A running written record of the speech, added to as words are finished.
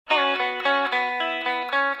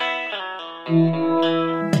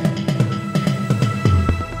You're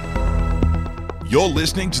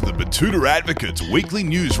listening to the Batuta Advocate's weekly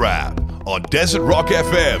news wrap on Desert Rock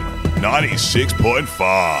FM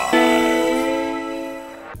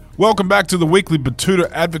 96.5. Welcome back to the weekly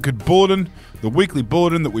Batuta Advocate Bulletin, the weekly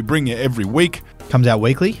bulletin that we bring you every week. Comes out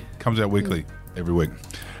weekly Every week.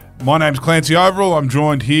 My name's Clancy Overall. I'm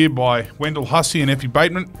joined here by Wendell Hussey and Effie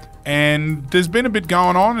Bateman, and there's been a bit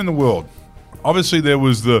going on in the world. Obviously, there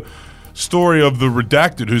was the story of the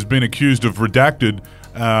redacted who's been accused of redacted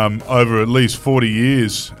over at least 40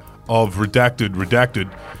 years of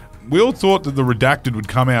redacted. We all thought that the redacted would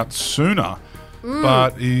come out sooner, but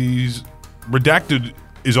redacted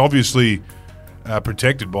is obviously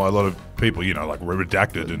protected by a lot of people, like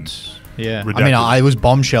redacted and redacted. I mean, it was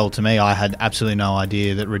bombshell to me. I had absolutely no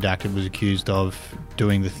idea that redacted was accused of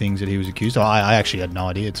doing the things that he was accused of. I actually had no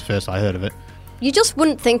idea. It's the first I heard of it. You just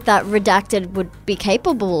wouldn't think that redacted would be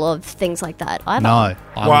capable of things like that either. No.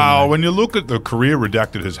 Well, when you look at the career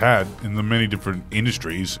redacted has had in the many different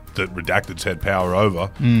industries that redacted's had power over,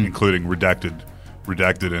 including redacted,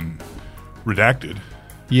 and redacted.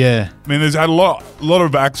 Yeah. I mean, there's had a lot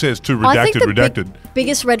of access to redacted.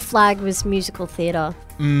 Biggest red flag was musical theatre.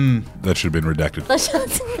 That should have been redacted.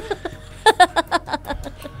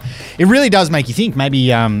 It really does make you think. Maybe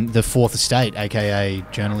the Fourth Estate, aka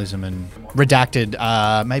journalism, and redacted,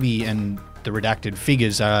 and the redacted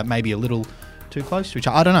figures are maybe a little too close to each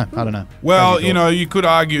other. I don't know. Well, you could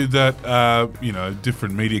argue that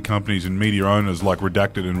different media companies and media owners like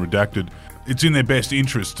redacted and redacted, it's in their best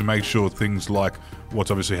interest to make sure things like what's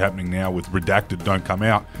obviously happening now with redacted don't come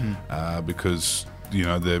out because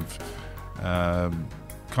they've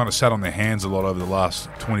kind of sat on their hands a lot over the last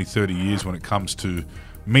 20, 30 years when it comes to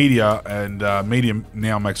media, and media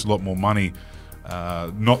now makes a lot more money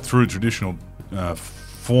not through traditional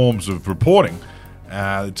forms of reporting.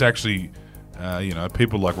 It's actually,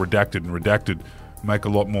 people like redacted make a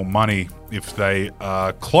lot more money if they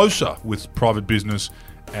are closer with private business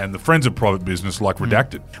and the friends of private business like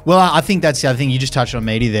redacted. Well, I think that's the other thing. You just touched on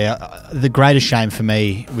media there. The greatest shame for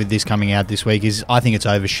me with this coming out this week is I think it's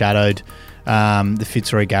overshadowed the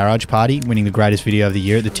Fitzroy Garage Party winning the greatest video of the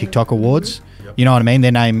year at the TikTok Awards. Yep. You know what I mean?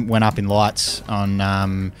 Their name went up in lights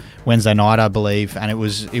on Wednesday night, I believe, and it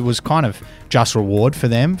was kind of just reward for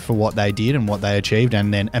them for what they did and what they achieved,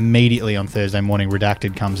 and then immediately on Thursday morning,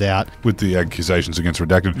 Redacted comes out. With the accusations against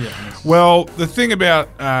Redacted. Yeah. Well, the thing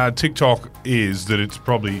about TikTok is that it's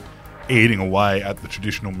probably eating away at the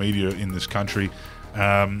traditional media in this country.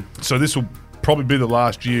 So this will probably be the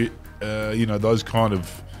last year, those kind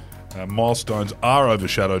of milestones are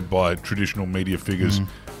overshadowed by traditional media figures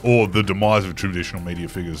or the demise of traditional media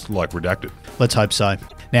figures like Redacted. Let's hope so.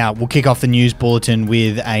 Now, we'll kick off the news bulletin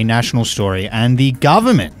with a national story, and the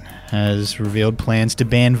government has revealed plans to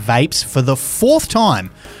ban vapes for the fourth time,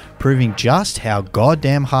 proving just how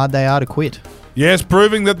goddamn hard they are to quit. Yes,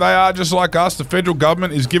 proving that they are just like us. The federal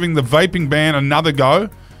government is giving the vaping ban another go,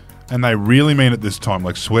 and they really mean it this time,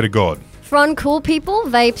 like swear to God. For uncool people,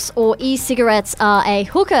 vapes or e-cigarettes are a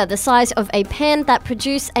hookah the size of a pen that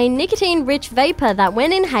produce a nicotine-rich vapor that,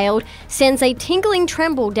 when inhaled, sends a tingling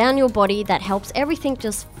tremble down your body that helps everything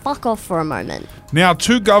just fuck off for a moment. Now,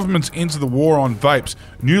 2 governments into the war on vapes,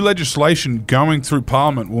 new legislation going through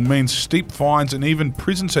Parliament will mean steep fines and even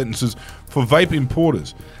prison sentences for vape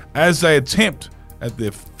importers as they attempt at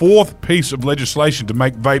their 4th piece of legislation to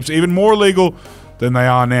make vapes even more illegal than they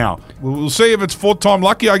are now. We'll see if it's 4th time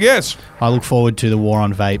lucky, I guess. I look forward to the war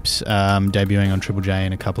on vapes debuting on Triple J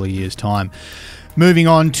in a couple of years' time. Moving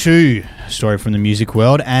on to a story from the music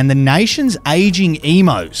world, and the nation's ageing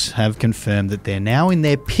emos have confirmed that they're now in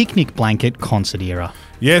their picnic blanket concert era.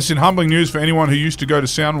 Yes, in humbling news for anyone who used to go to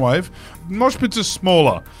Soundwave, mosh pits are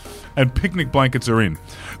smaller and picnic blankets are in.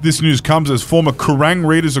 This news comes as former Kerrang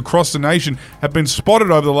readers across the nation have been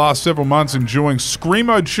spotted over the last several months enjoying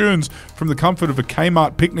screamo tunes from the comfort of a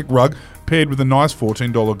Kmart picnic rug paired with a nice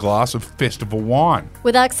 $14 glass of festival wine.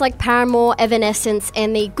 With acts like Paramore, Evanescence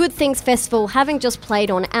and the Good Things Festival having just played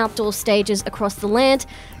on outdoor stages across the land,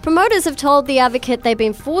 promoters have told The Advocate they've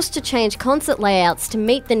been forced to change concert layouts to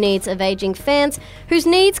meet the needs of ageing fans whose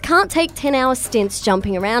needs can't take 10-hour stints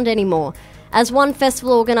jumping around anymore. As one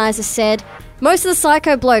festival organiser said, most of the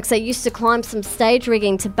psycho blokes that used to climb some stage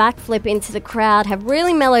rigging to backflip into the crowd have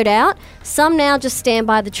really mellowed out. Some now just stand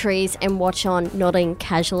by the trees and watch on, nodding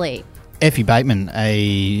casually. Effie Bateman,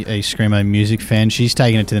 a screamo music fan, she's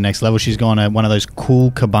taken it to the next level. She's gone to one of those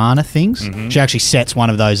cool cabana things. Mm-hmm. She actually sets one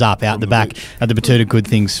of those up out the back at the Batuta Good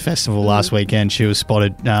Things Festival last weekend. She was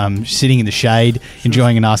spotted sitting in the shade,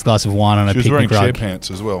 enjoying a nice glass of wine on a picnic rug. She was wearing chair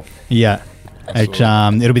pants as well. Yeah.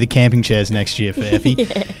 It'll be the camping chairs next year for Effie.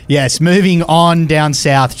 Yes, moving on down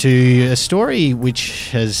south to a story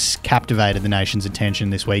which has captivated the nation's attention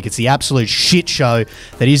this week. It's the absolute shit show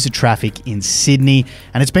that is the traffic in Sydney.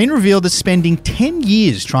 And it's been revealed that spending 10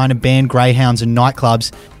 years trying to ban Greyhounds and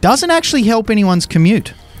nightclubs doesn't actually help anyone's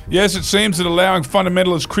commute. Yes, it seems that allowing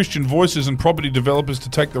fundamentalist Christian voices and property developers to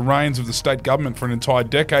take the reins of the state government for an entire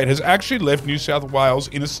decade has actually left New South Wales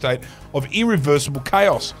in a state of irreversible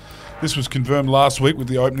chaos. This was confirmed last week with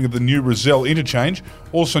the opening of the new Rozelle interchange,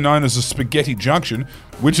 also known as the Spaghetti Junction,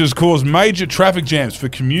 which has caused major traffic jams for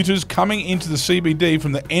commuters coming into the CBD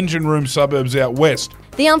from the engine room suburbs out west.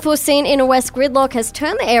 The unforeseen inner west gridlock has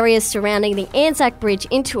turned the areas surrounding the Anzac Bridge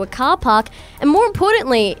into a car park and, more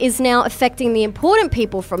importantly, is now affecting the important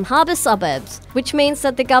people from harbour suburbs, which means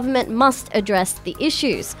that the government must address the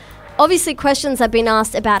issues. Obviously, questions have been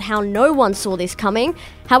asked about how no one saw this coming.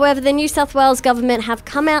 However, the New South Wales government have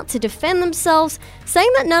come out to defend themselves, saying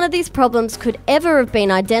that none of these problems could ever have been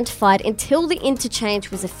identified until the interchange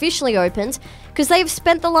was officially opened, because they have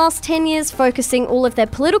spent the last 10 years focusing all of their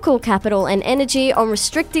political capital and energy on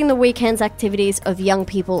restricting the weekend's activities of young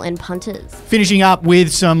people and punters. Finishing up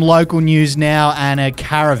with some local news now, and a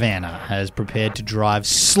Caravaner has prepared to drive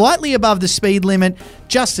slightly above the speed limit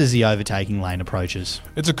just as the overtaking lane approaches.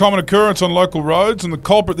 It's a common occurrence on local roads, and the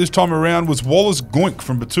culprit this time around was Wallace Goink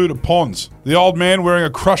from Batuta Ponds. The old man wearing a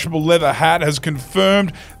crushable leather hat has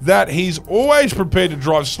confirmed that he's always prepared to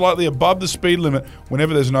drive slightly above the speed limit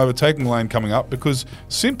whenever there's an overtaking lane coming up, because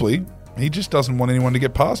simply he just doesn't want anyone to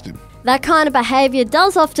get past him. That kind of behaviour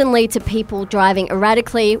does often lead to people driving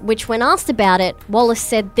erratically, which when asked about it, Wallace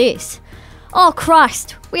said this: "Oh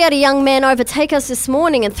Christ, we had a young man overtake us this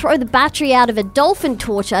morning and throw the battery out of a dolphin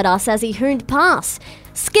torch at us as he hooned past.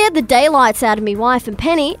 Scared the daylights out of me wife and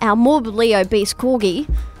Penny, our morbidly obese corgi."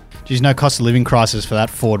 Geez, no cost of living crisis for that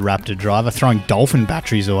Ford Raptor driver, throwing dolphin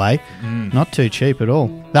batteries away. Not too cheap at all.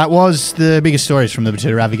 That was the biggest stories from the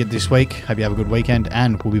Batuta Advocate this week. Hope you have a good weekend,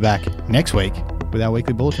 and we'll be back next week with our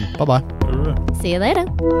weekly bulletin. Bye-bye. See you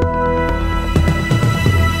later.